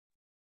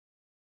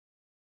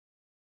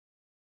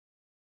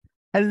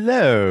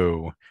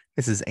Hello.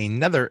 This is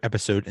another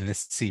episode in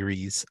this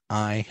series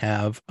I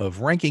have of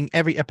ranking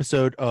every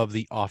episode of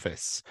The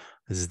Office.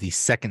 This is the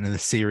second in the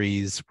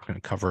series. We're going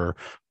to cover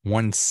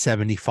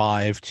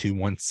 175 to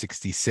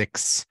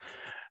 166.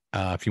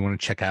 If you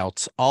want to check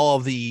out all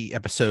of the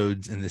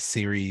episodes in this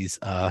series,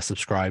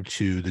 subscribe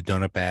to the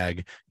Donut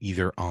Bag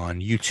either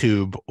on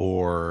YouTube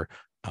or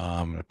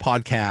a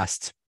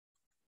podcast.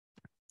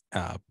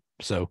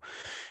 So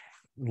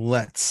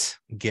let's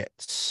get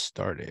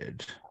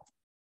started.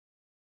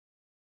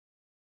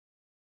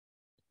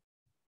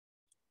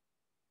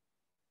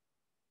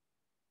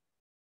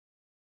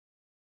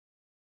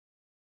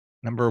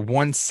 Number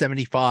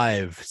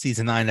 175,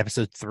 season 9,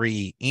 episode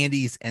 3,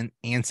 Andy's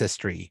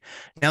ancestry.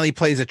 Nellie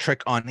plays a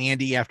trick on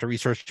Andy after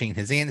researching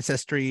his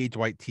ancestry.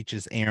 Dwight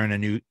teaches Aaron a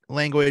new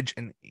language,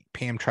 and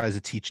Pam tries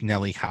to teach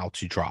Nellie how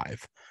to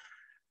drive.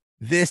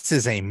 This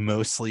is a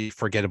mostly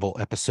forgettable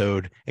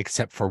episode,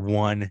 except for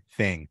one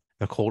thing.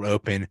 The cold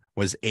open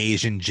was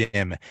Asian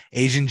Jim.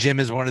 Asian Jim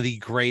is one of the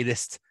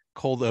greatest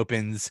cold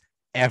opens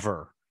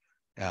ever.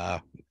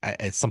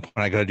 At some point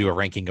I got to do a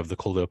ranking of the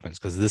cold opens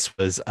because this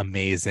was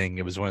amazing.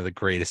 It was one of the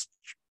greatest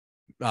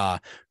uh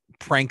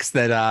pranks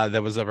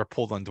that was ever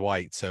pulled on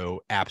Dwight.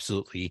 So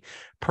absolutely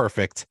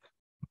perfect.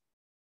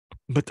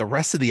 But the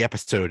rest of the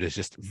episode is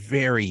just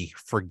very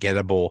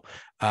forgettable.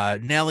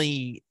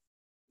 Nellie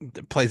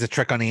plays a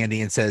trick on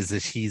Andy and says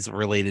that he's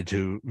related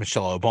to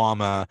Michelle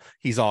Obama.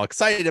 He's all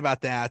excited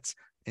about that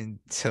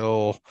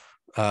until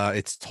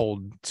it's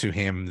told to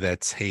him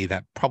that, hey,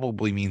 that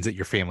probably means that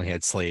your family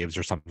had slaves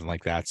or something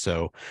like that.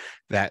 So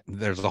that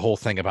there's a whole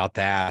thing about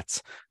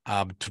that.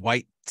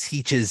 Dwight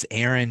teaches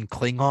Aaron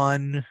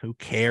Klingon. Who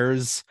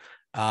cares?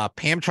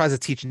 Pam tries to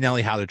teach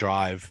Nellie how to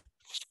drive.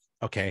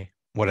 Okay,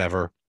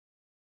 whatever.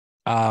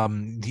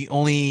 The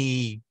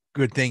only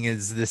good thing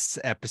is this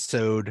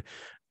episode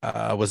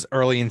was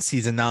early in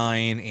season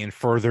 9 and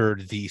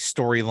furthered the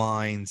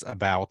storylines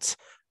about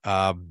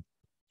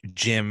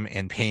Jim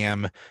and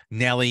Pam.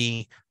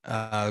 Nellie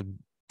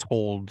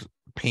told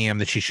Pam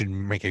that she should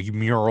make a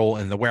mural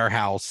in the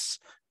warehouse,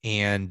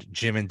 and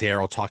Jim and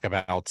Daryl talk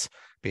about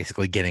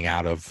basically getting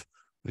out of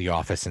the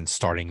office and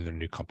starting their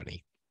new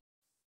company.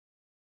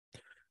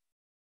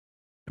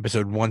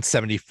 Episode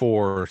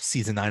 174,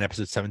 season 9,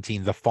 episode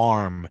 17, The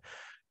Farm.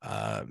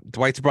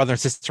 Dwight's brother and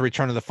sister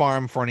return to the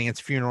farm for an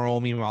aunt's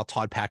funeral. Meanwhile,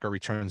 Todd Packer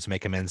returns to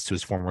make amends to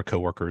his former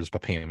coworkers,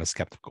 but Pam is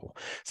skeptical.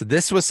 So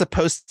this was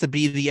supposed to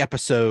be the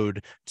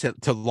episode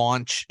to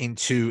launch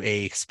into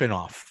a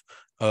spinoff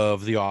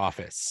of The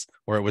Office,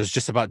 where it was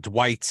just about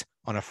Dwight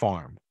on a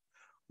farm.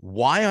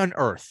 Why on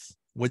earth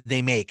would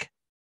they make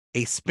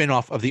a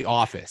spinoff of The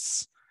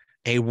Office,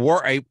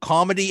 a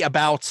comedy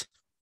about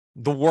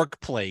the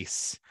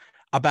workplace,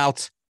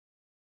 about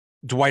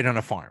Dwight on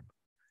a farm?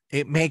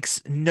 It makes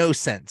no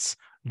sense.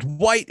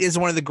 Dwight is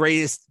one of the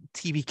greatest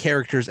TV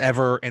characters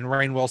ever, and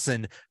Rainn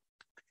Wilson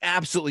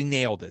absolutely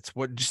nailed it.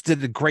 What just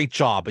did a great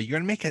job. But you're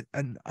gonna make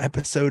an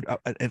episode,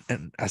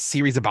 a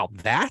series about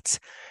that?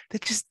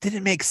 That just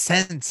didn't make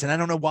sense, and I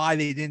don't know why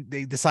they didn't.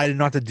 They decided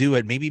not to do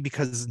it. Maybe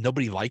because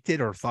nobody liked it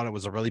or thought it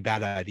was a really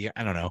bad idea.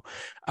 I don't know.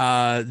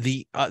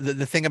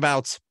 The thing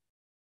about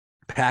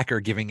Packer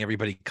giving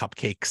everybody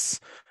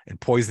cupcakes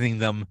and poisoning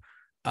them,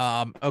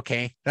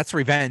 okay, that's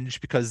revenge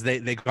because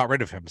they got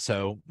rid of him.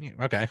 So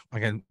okay,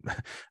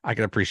 I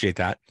can appreciate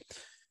that.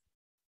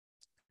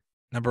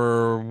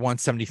 Number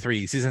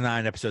 173, season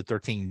 9, episode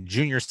 13,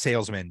 Junior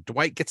Salesman.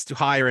 Dwight gets to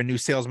hire a new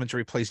salesman to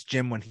replace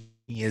Jim when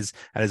he is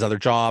at his other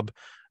job,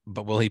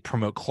 but will he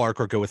promote Clark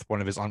or go with one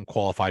of his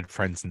unqualified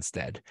friends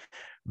instead?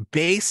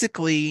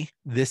 Basically,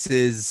 this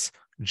is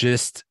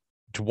just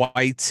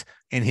Dwight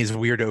and his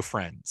weirdo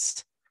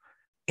friends.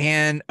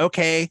 And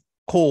okay,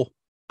 cool.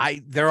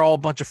 They're all a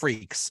bunch of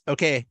freaks.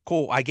 Okay,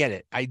 cool. I get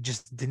it. I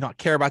just did not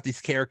care about these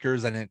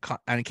characters. I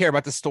didn't care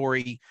about the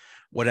story,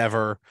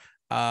 whatever.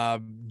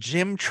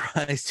 Jim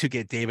tries to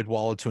get David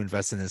Waller to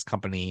invest in his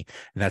company,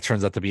 and that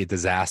turns out to be a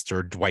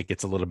disaster. Dwight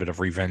gets a little bit of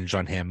revenge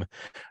on him.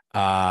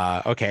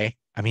 Okay.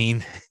 I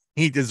mean,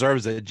 he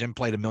deserves it. Jim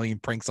played a million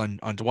pranks on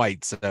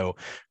Dwight, so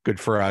good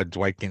for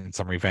Dwight getting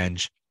some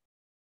revenge.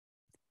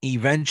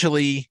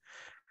 Eventually,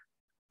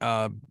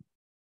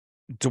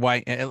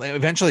 Dwight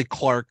eventually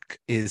Clark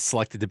is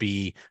selected to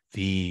be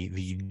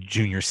the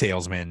junior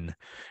salesman,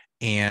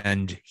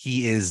 and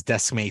he is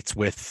desk mates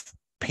with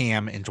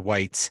Pam and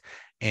Dwight.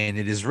 And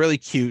it is really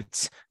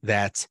cute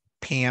that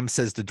Pam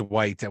says to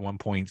Dwight at one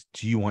point,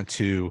 "Do you want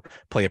to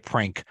play a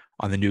prank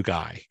on the new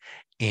guy?"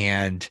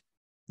 And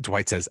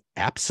Dwight says,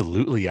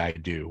 "Absolutely, I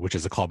do," which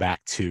is a callback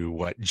to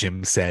what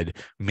Jim said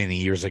many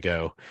years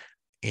ago.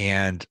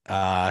 And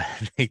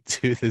they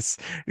do this.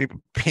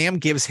 Pam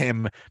gives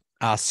him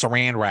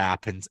saran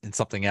wrap and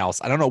something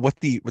else. I don't know what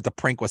the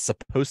prank was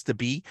supposed to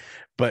be,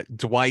 but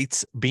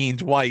Dwight, being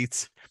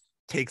Dwight,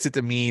 takes it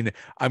to mean,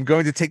 I'm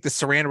going to take the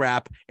saran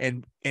wrap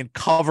and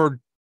cover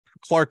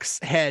Clark's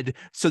head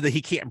so that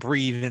he can't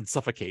breathe and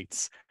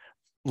suffocates.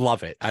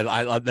 Love it.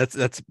 I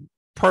that's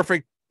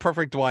perfect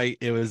Dwight.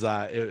 It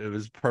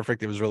was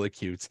perfect. It was really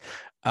cute.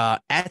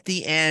 At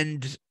the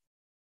end,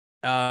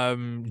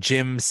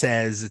 Jim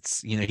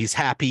says he's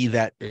happy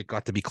that it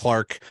got to be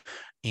Clark,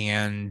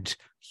 and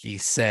he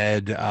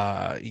said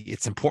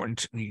it's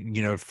important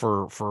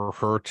for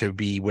her to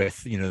be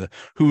with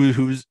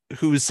who's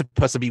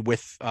supposed to be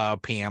with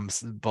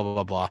Pam's blah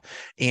blah blah.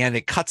 And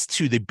it cuts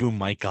to the boom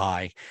mic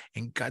guy,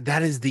 and God,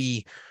 that is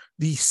the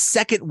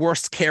second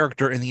worst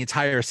character in the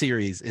entire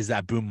series is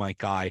that boom mic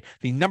guy.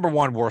 The number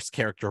one worst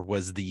character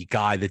was the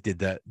guy that did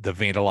the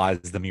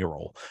vandalize the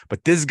mural.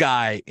 But this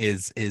guy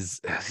is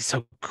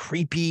so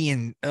creepy,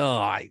 and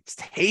I just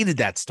hated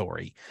that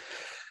story.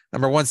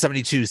 Number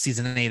 172,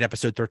 season 8,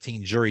 episode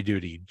 13, jury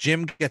duty.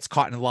 Jim gets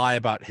caught in a lie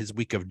about his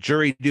week of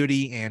jury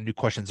duty, and new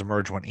questions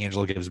emerge when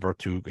Angela gives birth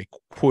to a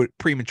quote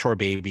premature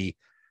baby.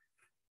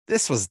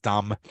 This was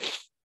dumb.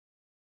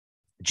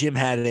 Jim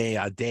had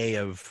a day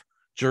of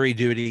jury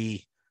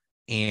duty,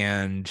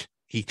 and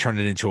he turned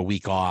it into a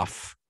week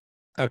off.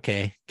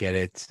 Okay, get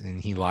it. And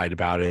he lied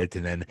about it,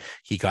 and then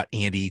he got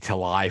Andy to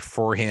lie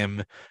for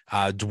him.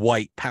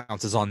 Dwight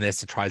pounces on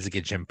this and tries to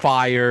get Jim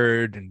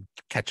fired and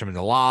catch him in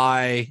the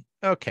lie.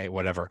 Okay,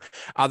 whatever.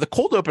 The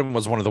cold open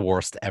was one of the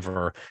worst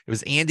ever. It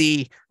was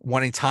Andy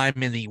wanting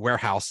time in the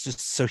warehouse just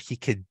so he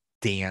could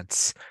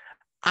dance.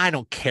 I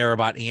don't care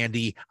about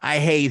Andy. I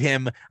hate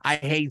him. I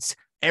hate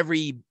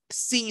every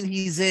scene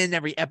he's in,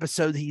 every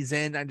episode he's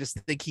in. I just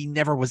think he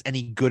never was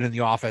any good in the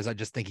office. I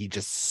just think he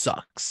just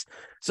sucks.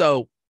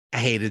 So I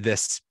hated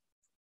this.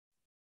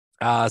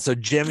 So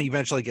Jim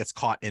eventually gets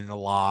caught in the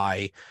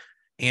lie,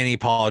 and he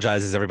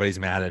apologizes. Everybody's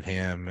mad at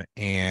him.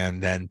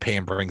 And then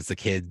Pam brings the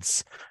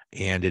kids,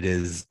 and it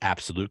is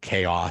absolute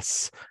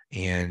chaos.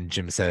 And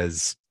Jim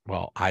says,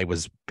 well, I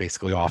was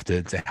basically off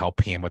to help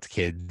Pam with the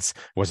kids.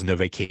 It wasn't no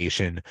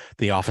vacation.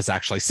 The office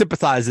actually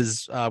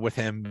sympathizes with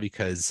him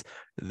because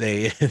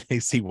they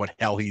see what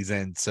hell he's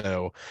in.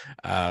 So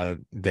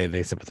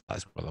they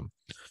sympathize with him.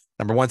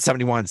 Number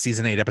 171,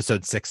 season 8,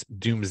 episode 6,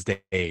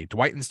 Doomsday.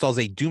 Dwight installs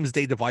a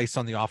doomsday device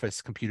on the office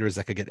computers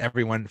that could get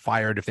everyone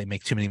fired if they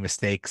make too many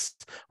mistakes,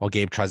 while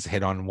Gabe tries to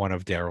hit on one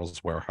of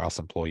Daryl's warehouse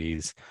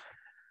employees.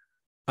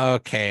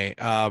 Okay.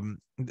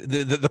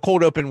 The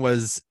cold open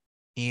was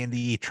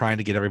Andy trying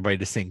to get everybody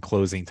to sing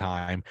Closing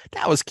Time.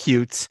 That was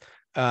cute.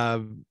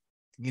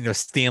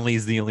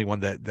 Stanley's the only one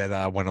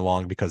that went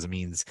along because it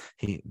means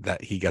he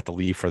got to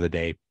leave for the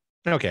day.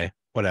 Okay,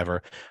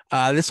 whatever.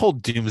 This whole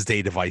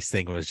doomsday device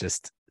thing was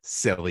just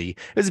silly.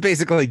 It was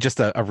basically just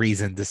a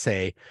reason to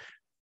say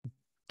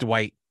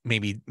Dwight,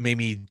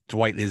 maybe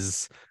Dwight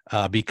is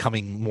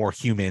becoming more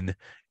human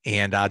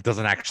and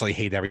doesn't actually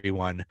hate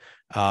everyone.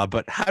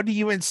 But how do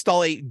you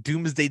install a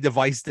doomsday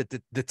device that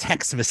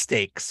detects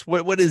mistakes?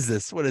 What is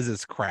this? What is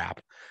this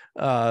crap?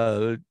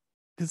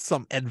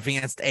 Some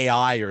advanced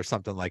AI or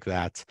something like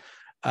that.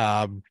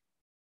 So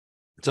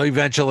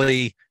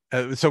eventually,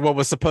 so what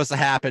was supposed to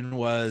happen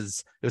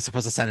was it was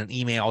supposed to send an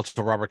email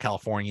to Robert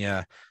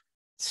California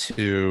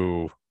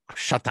to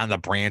shut down the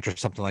branch or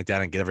something like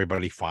that and get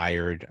everybody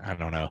fired. I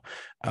don't know.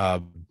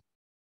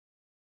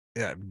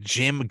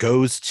 Jim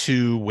goes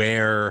to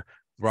where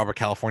Robert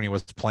California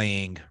was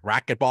playing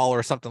racquetball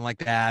or something like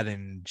that,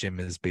 and Jim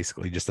is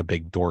basically just a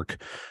big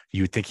dork.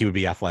 You would think he would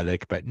be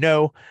athletic, but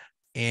no.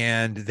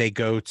 And they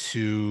go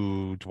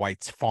to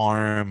Dwight's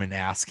farm and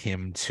ask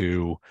him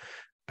to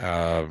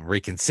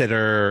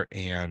reconsider,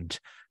 and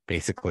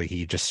basically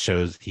he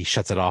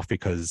shuts it off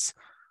because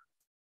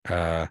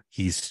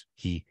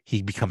he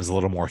becomes a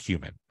little more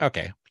human.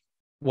 Okay,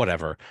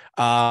 whatever.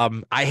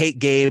 I hate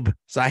Gabe,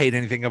 so I hate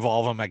anything of all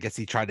of them. I guess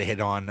he tried to hit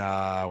on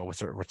what's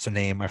her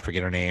name? I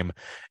forget her name.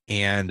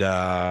 And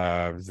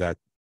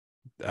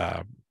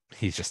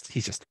he's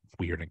just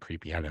weird and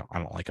creepy. I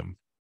don't like him.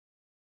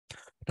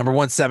 Number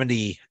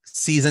 170,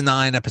 season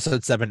 9,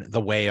 episode 7,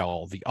 The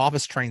Whale. The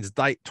office trains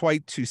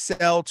Dwight to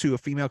sell to a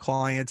female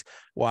client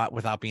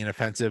without being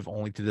offensive,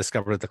 only to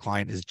discover that the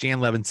client is Jan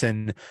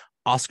Levinson.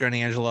 Oscar and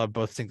Angela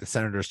both think the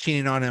senator is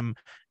cheating on him,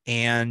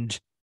 and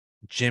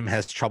Jim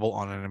has trouble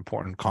on an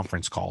important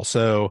conference call.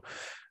 So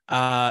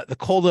the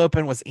cold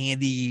open was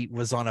Andy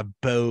was on a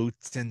boat,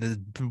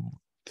 and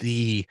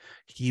he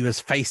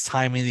was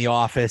FaceTiming the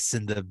office,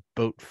 and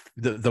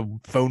the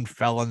phone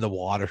fell in the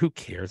water. Who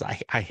cares?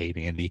 I hate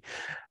Andy.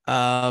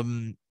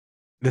 The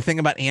thing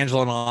about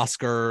Angela and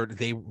Oscar,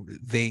 they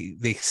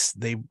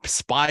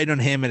spied on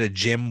him at a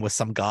gym with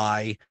some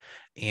guy,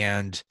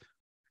 and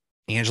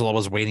Angela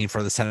was waiting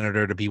for the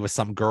senator to be with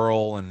some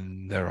girl,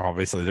 and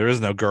there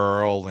is no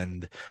girl,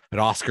 but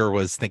Oscar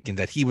was thinking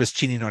that he was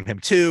cheating on him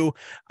too.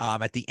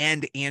 At the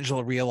end,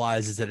 Angela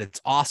realizes that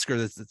it's Oscar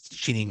that's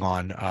cheating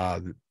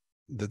on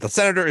the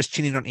senator is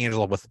cheating on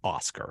Angela with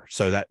Oscar.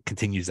 So that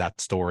continues that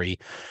story.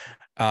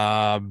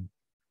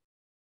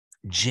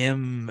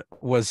 Jim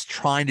was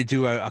trying to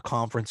do a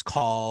conference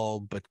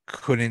call, but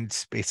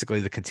couldn't. Basically,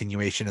 the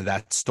continuation of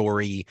that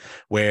story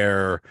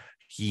where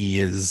he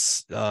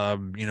is,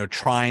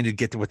 trying to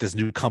get with this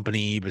new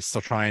company, but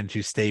still trying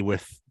to stay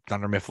with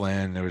Dunder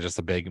Mifflin. It was just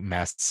a big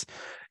mess.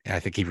 And I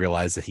think he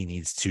realized that he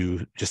needs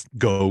to just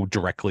go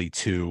directly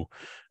to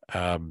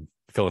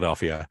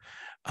Philadelphia.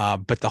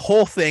 But the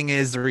whole thing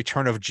is the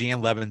return of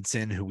Jan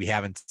Levinson, who we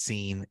haven't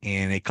seen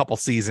in a couple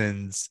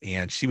seasons,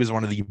 and she was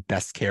one of the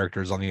best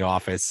characters on The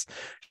Office.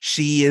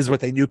 She is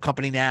with a new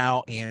company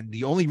now, and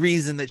the only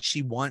reason that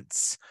she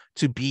wants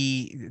to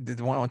be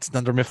wants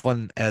Dunder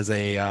Mifflin as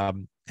a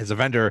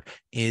vendor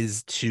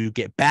is to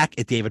get back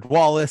at David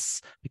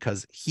Wallace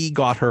because he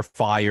got her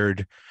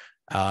fired.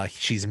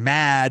 She's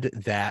mad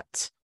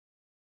that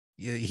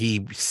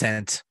he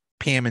sent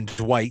Pam and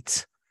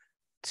Dwight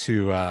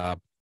to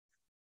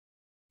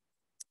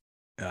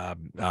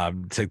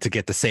to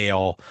get the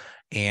sale,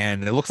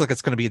 and it looks like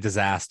it's going to be a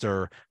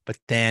disaster. But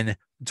then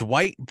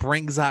Dwight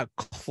brings out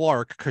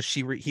Clark because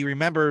he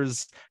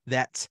remembers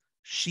that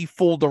she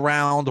fooled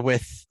around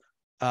with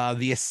a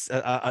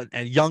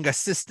young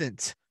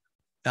assistant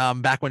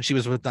back when she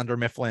was with Dunder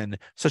Mifflin.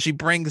 So she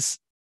brings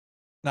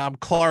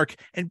Clark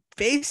and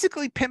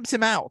basically pimps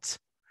him out.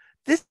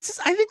 I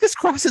think this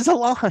crosses a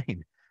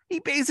line. He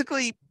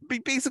basically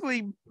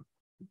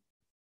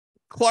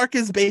Clark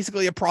is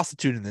basically a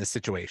prostitute in this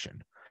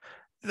situation.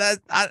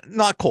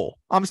 Not cool.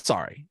 I'm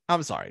sorry.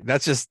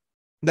 That just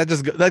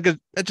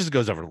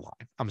goes over the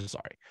line. I'm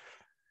sorry.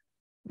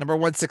 Number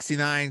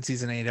 169,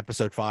 season 8,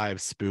 episode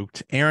 5,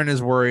 Spooked. Erin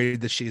is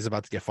worried that she's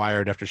about to get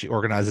fired after she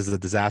organizes a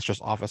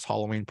disastrous office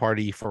Halloween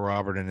party for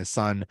Robert and his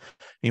son.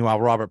 Meanwhile,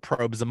 Robert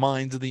probes the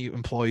minds of the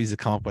employees to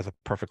come up with a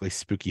perfectly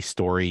spooky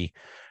story.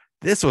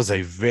 This was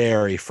a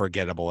very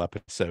forgettable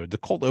episode. The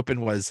cold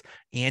open was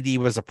Andy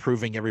was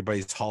approving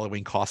everybody's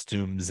Halloween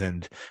costumes,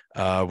 and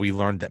we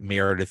learned that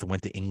Meredith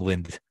went to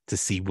England to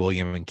see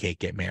William and Kate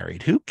get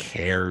married. Who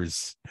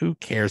cares?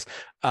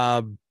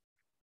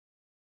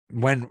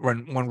 When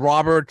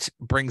Robert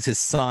brings his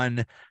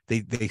son,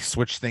 they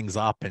switch things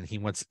up, and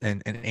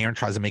and Erin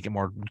tries to make it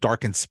more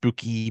dark and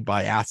spooky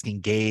by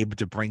asking Gabe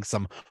to bring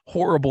some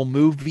horrible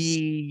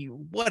movie,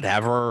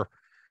 whatever.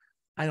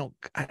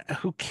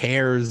 Who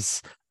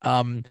cares?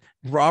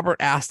 Robert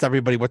asked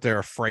everybody what they're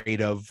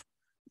afraid of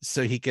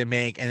so he can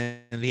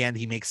and in the end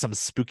he makes some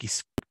spooky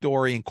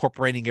story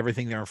incorporating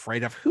everything they're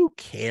afraid of. Who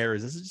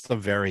cares? This is just a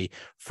very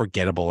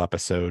forgettable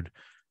episode.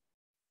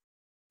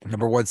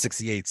 Number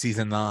 168,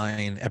 season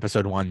 9,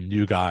 episode 1,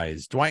 New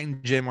Guys. Dwight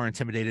and Jim are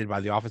intimidated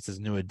by the office's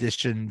new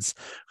additions,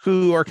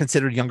 who are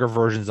considered younger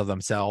versions of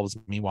themselves.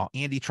 Meanwhile,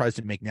 Andy tries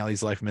to make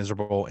Nellie's life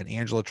miserable, and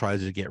Angela tries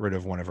to get rid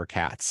of one of her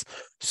cats.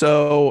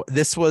 So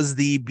this was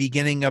the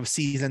beginning of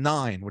season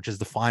 9, which is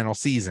the final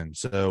season.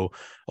 So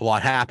a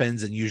lot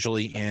happens, and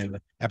usually in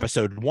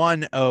episode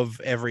 1 of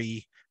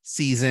every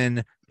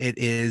season, it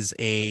is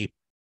a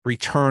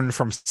return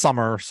from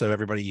summer. So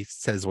everybody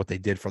says what they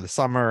did for the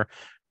summer.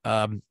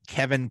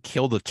 Kevin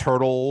killed a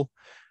turtle.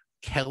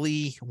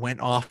 Kelly went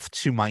off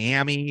to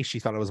Miami. She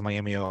thought it was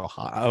Miami,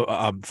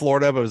 Ohio,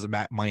 Florida, but it was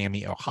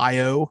Miami,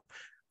 Ohio.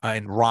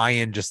 And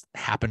Ryan just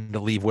happened to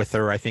leave with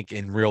her. I think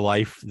in real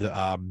life,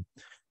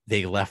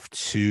 they left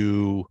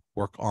to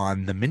work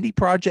on the Mindy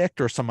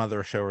Project or some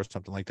other show or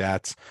something like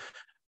that.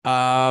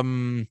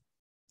 Jim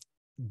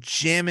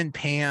and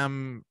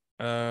Pam,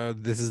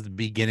 this is the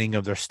beginning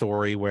of their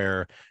story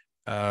where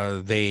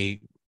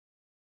they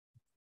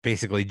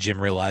basically Jim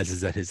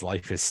realizes that his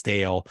life is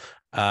stale.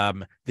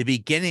 The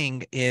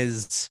beginning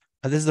is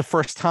this is the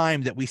first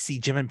time that we see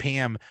Jim and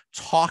Pam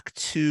talk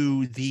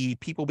to the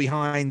people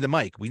behind the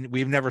mic.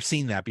 We've never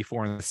seen that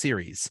before in the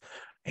series,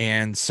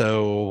 and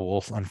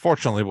so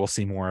unfortunately we'll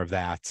see more of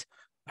that.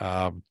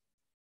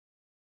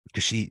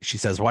 Because she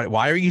says,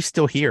 why are you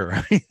still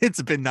here?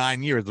 It's been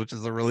 9 years, which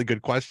is a really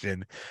good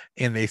question.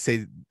 And they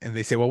say,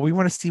 well, we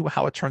want to see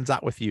how it turns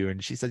out with you.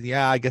 And she said,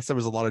 yeah, I guess there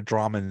was a lot of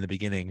drama in the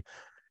beginning,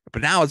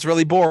 but now it's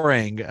really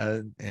boring.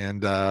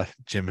 And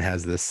Jim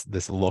has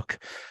this look.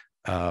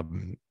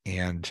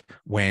 And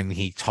when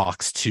he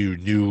talks to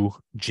new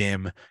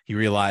Jim, he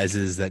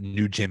realizes that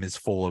new Jim is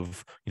full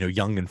of,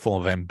 young and full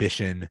of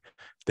ambition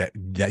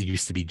that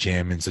used to be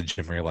Jim. And so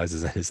Jim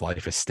realizes that his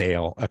life is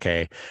stale.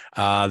 Okay.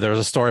 There's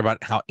a story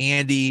about how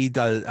Andy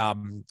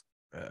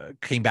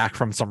came back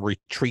from some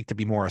retreat to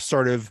be more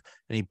assertive,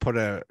 and he put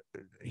up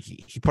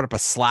a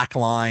Slack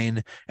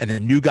line, and the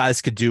new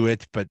guys could do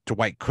it, but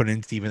Dwight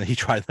couldn't, even though he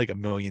tried like a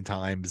million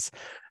times.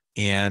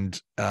 And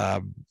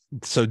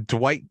so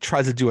Dwight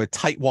tries to do a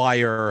tight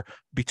wire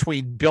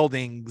between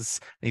buildings,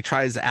 and he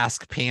tries to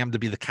ask Pam to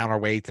be the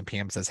counterweight, and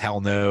Pam says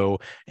hell no,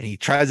 and he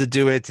tries to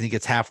do it, and he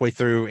gets halfway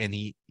through, and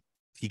he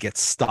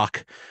gets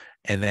stuck,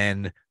 and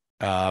then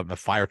a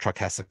fire truck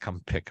has to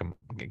come pick him,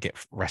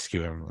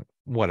 rescue him,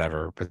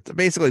 whatever. But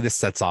basically this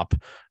sets up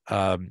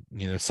some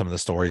of the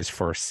stories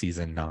for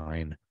season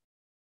 9.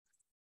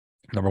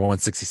 Number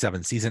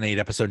 167, season 8,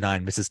 episode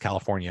 9, Mrs.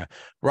 California.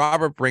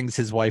 Robert brings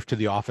his wife to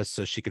the office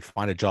so she could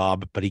find a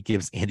job, but he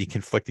gives Andy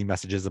conflicting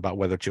messages about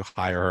whether to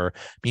hire her.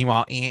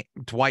 Meanwhile,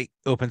 Dwight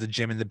opens a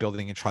gym in the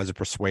building and tries to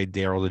persuade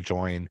Daryl to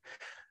join.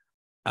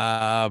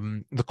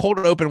 The cold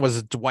open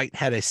was Dwight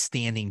had a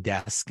standing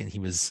desk and he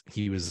was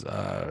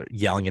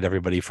yelling at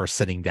everybody for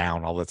sitting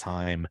down all the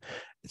time.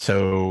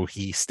 So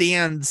he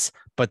stands,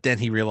 but then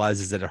he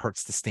realizes that it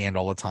hurts to stand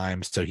all the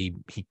time. So he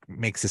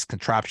makes this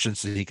contraption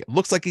so he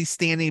looks like he's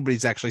standing, but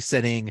he's actually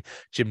sitting.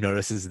 Jim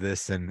notices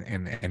this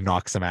and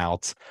knocks him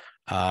out.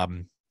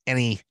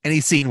 Any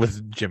scene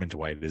with Jim and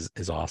Dwight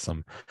is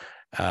awesome.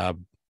 At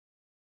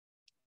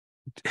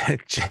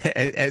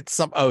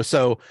some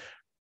so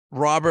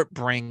Robert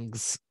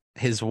brings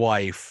his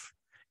wife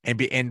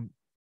and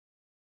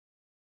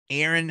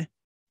Aaron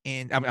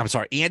and I'm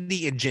sorry,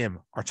 Andy and Jim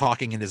are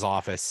talking in his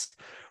office.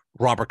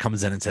 Robert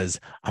comes in and says,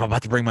 "I'm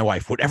about to bring my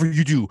wife. Whatever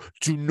you do,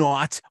 do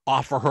not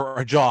offer her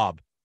a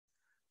job."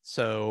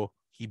 So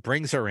he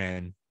brings her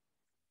in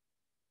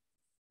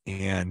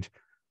and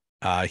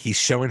he's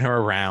showing her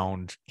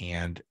around,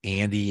 and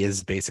Andy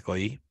is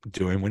basically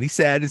doing what he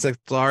said. It's like,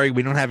 "Sorry,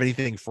 we don't have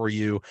anything for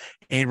you."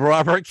 And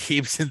Robert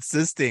keeps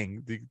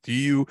insisting,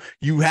 you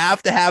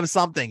have to have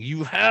something.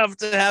 You have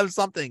to have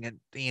something.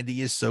 And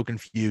Andy is so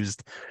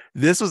confused.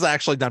 This was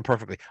actually done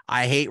perfectly.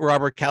 I hate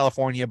Robert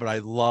California, but I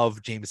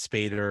love James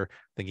Spader. I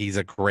think he's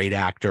a great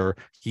actor.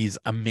 He's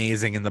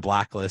amazing in The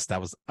Blacklist.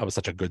 That was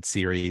such a good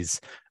series.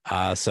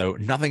 So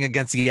nothing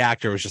against the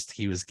actor. It was just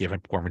he was given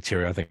poor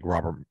material. I think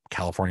Robert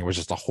California was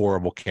just a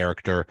horrible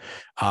character.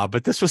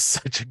 But this was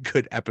such a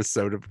good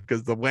episode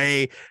because the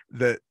way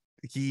that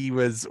he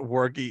was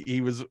working,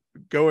 he was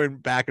going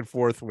back and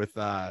forth with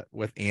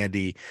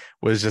Andy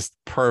was just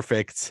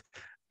perfect.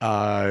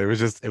 It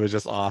was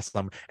just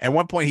awesome. At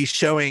one point, he's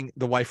showing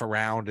the wife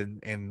around,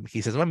 and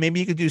he says, "Well, maybe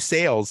you could do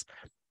sales."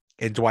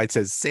 And Dwight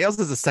says, "Sales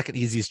is the second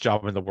easiest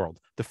job in the world.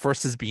 The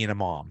first is being a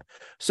mom."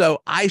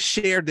 So I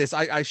shared this.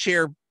 I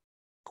share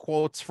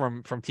quotes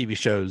from TV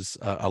shows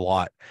a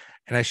lot,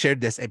 and I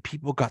shared this, and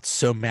people got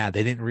so mad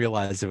they didn't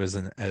realize it was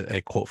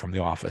a quote from The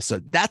Office. So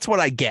that's what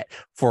I get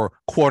for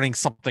quoting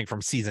something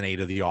from season 8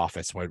 of The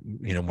Office, when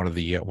one of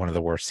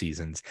the worst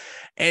seasons.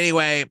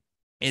 Anyway,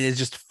 it is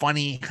just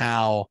funny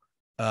how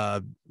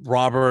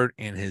Robert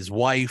and his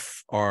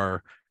wife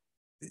are.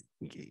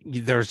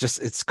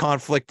 It's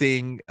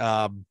conflicting,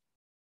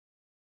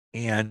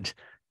 and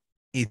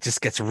it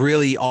just gets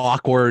really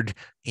awkward,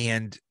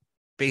 and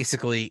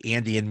basically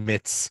Andy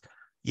admits,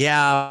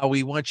 "Yeah,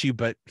 we want you,"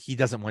 but he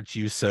doesn't want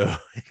you. So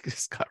it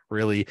just got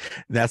really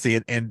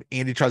nasty. And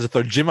Andy tries to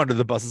throw Jim under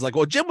the bus. It's like,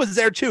 "Well, Jim was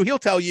there too. He'll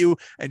tell you."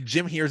 And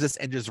Jim hears this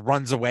and just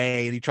runs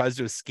away, and he tries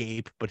to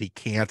escape, but he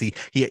can't.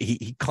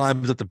 He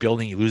climbs up the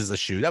building. He loses a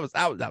shoe. That was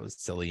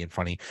silly and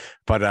funny.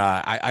 But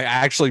I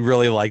actually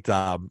really liked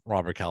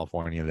Robert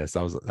California in this.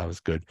 That was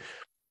good.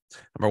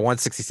 Number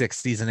 166,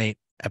 season 8,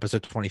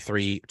 episode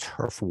 23,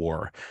 Turf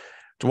War.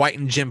 Dwight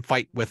and Jim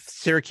fight with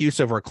Syracuse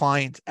over a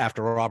client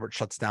after Robert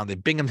shuts down the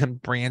Binghamton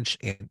branch,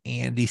 and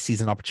Andy sees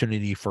an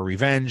opportunity for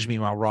revenge.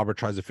 Meanwhile, Robert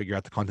tries to figure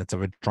out the contents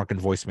of a drunken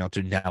voicemail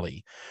to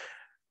Nellie.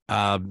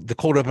 The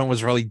cold open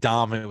was really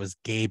dumb. It was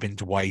Gabe and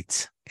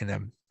Dwight in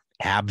an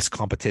abs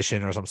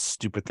competition or some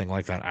stupid thing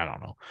like that. I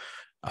don't know.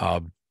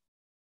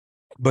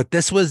 But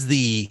this was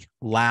the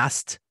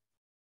last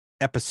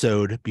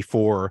episode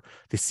before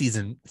the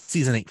season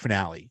 8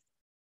 finale.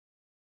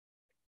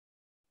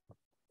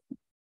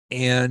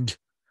 And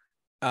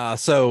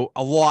so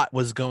a lot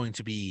was going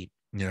to be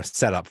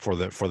set up for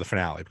the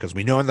finale, because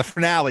we know in the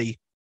finale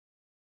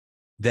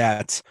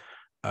that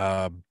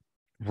David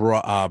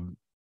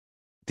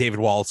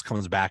Wallace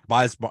comes back,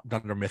 buys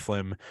Dunder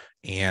Mifflin,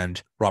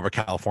 and Robert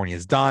California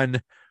is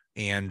done,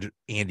 and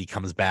Andy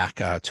comes back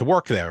to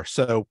work there.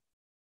 So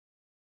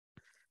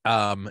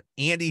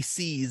Andy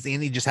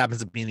just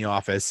happens to be in the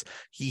office.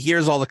 He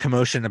hears all the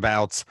commotion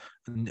about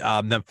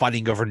them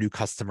fighting over new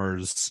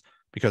customers,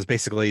 because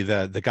basically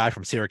the guy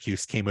from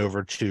Syracuse came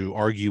over to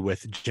argue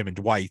with Jim and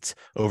Dwight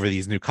over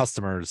these new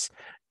customers.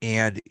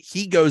 And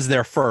he goes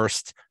there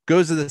first,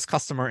 goes to this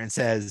customer and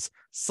says,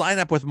 "Sign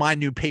up with my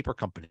new paper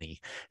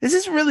company." This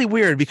is really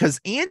weird because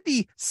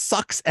Andy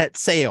sucks at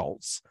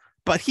sales,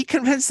 but he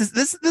convinces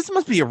this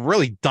must be a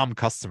really dumb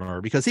customer,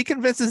 because he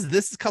convinces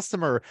this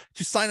customer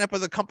to sign up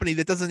with a company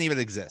that doesn't even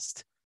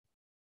exist.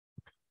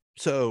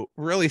 So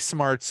really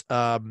smart.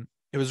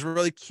 It was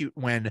really cute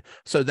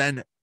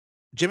then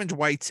Jim and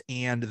Dwight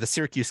and the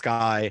Syracuse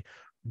guy,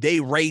 they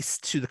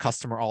raced to the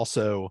customer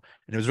also.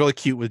 And it was really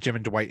cute with Jim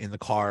and Dwight in the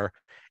car.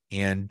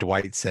 And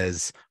Dwight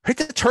says, "Hit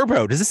the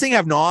turbo. Does this thing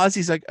have NOS?"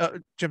 He's like,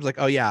 Jim's like,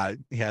 "Oh yeah,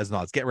 he has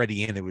NOS. Get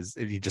ready." And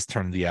he just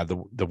turned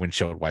the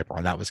windshield wiper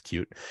on. That was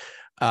cute.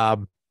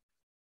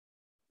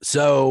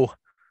 So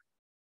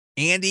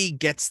Andy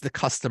gets the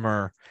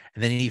customer,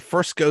 and then he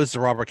first goes to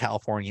Robert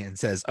California and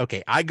says,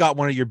 "Okay, I got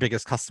one of your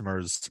biggest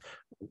customers.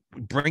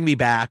 Bring me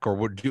back,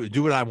 or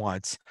do what I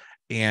want."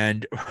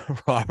 And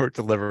Robert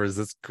delivers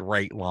this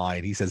great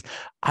line. He says,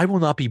 "I will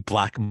not be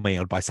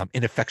blackmailed by some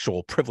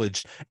ineffectual,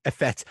 privileged,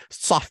 effete,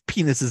 soft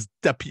penises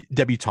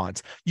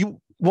debutante.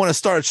 You Want to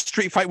start a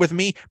street fight with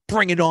me?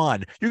 Bring it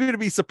on. You're going to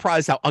be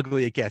surprised how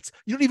ugly it gets.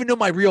 You don't even know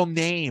my real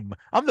name.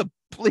 I'm the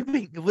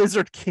Bleeping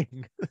Lizard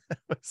King. That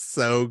was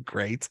so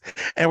great.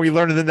 And we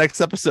learn in the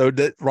next episode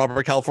that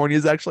Robert California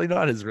is actually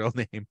not his real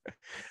name.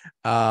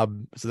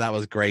 So that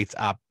was great.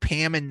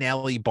 Pam and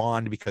Nellie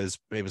bond because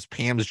it was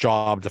Pam's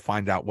job to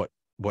find out what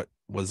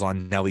was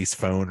on Nellie's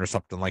phone or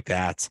something like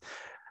that.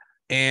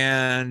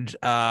 And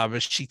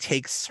she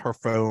takes her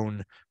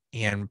phone,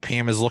 and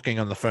Pam is looking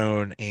on the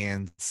phone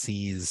and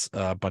sees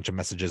a bunch of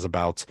messages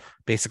about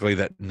basically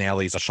that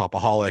Nellie's a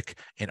shopaholic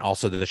and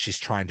also that she's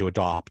trying to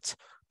adopt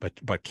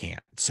but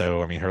can't.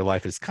 So I mean, her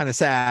life is kind of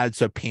sad.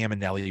 So Pam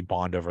and Nellie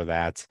bond over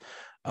that.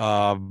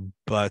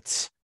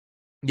 But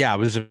yeah, it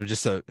was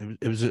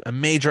a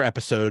major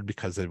episode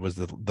because it was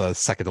the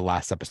second to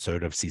last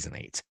episode of season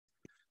 8.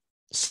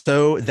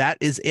 So that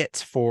is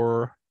it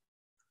for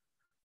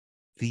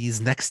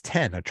these next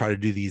 10. I try to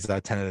do these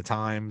 10 at a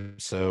time.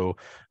 So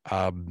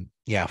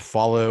yeah,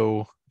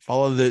 follow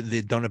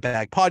the Donut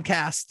Bag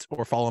podcast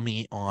or follow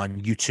me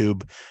on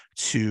YouTube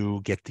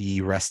to get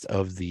the rest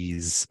of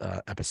these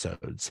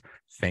episodes.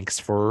 Thanks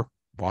for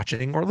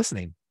watching or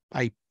listening.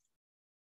 Bye.